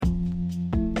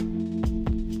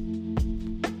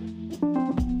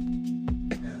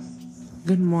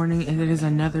Good morning. It is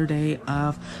another day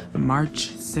of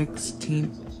March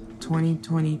 16th,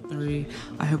 2023.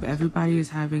 I hope everybody is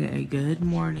having a good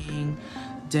morning,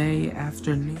 day,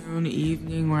 afternoon,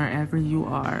 evening, wherever you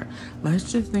are. Let's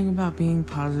just think about being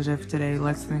positive today.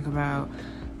 Let's think about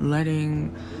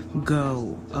letting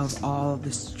go of all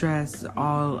the stress,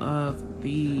 all of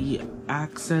the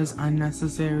excess,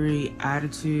 unnecessary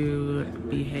attitude,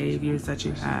 behaviors that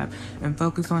you have, and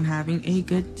focus on having a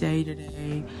good day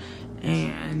today.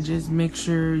 And just make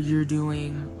sure you're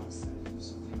doing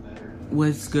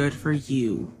what's good for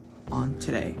you on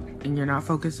today, and you're not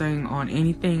focusing on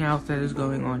anything else that is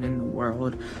going on in the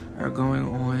world or going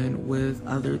on with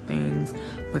other things.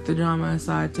 Put the drama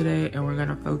aside today, and we're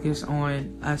gonna focus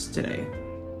on us today.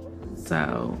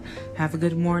 So have a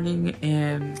good morning,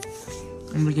 and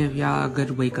I'm gonna give y'all a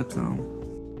good wake up song.